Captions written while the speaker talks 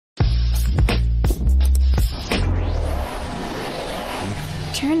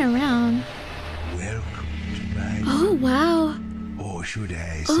turn around. Welcome to my Oh, wow. or should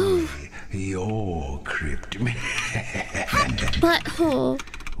I say, your crypt. Butthole.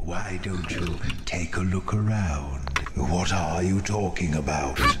 Why don't you take a look around? What are you talking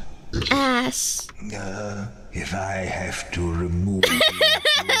about? Ass. If I have to remove your and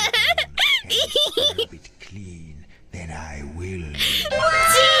scrub it clean, then I will.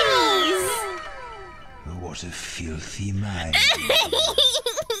 Jeez. What a filthy mind.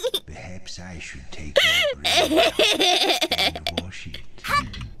 Perhaps I should take your breath and wash it.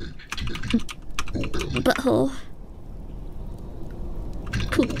 Butthole.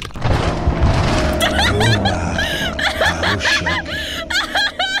 Poop. Oh my, how shocking.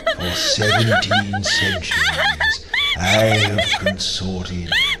 For 17 centuries, I have consorted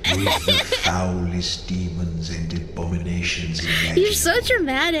with the foulest demons and abominations imaginable. You're so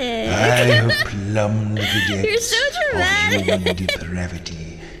dramatic. I have plumbed the You're depths so of dramatic. human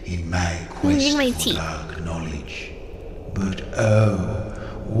depravity in my Moving quest my for teeth. dark knowledge. But oh,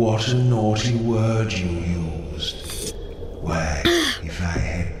 what a naughty word you used. Why, if I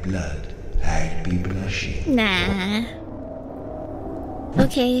had blood, I'd be blushing. Nah.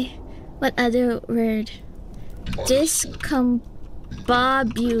 Okay, what other word?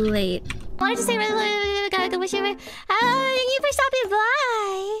 Discombobulate. I wanted to say, I wish you were. Thank you for stopping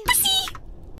by.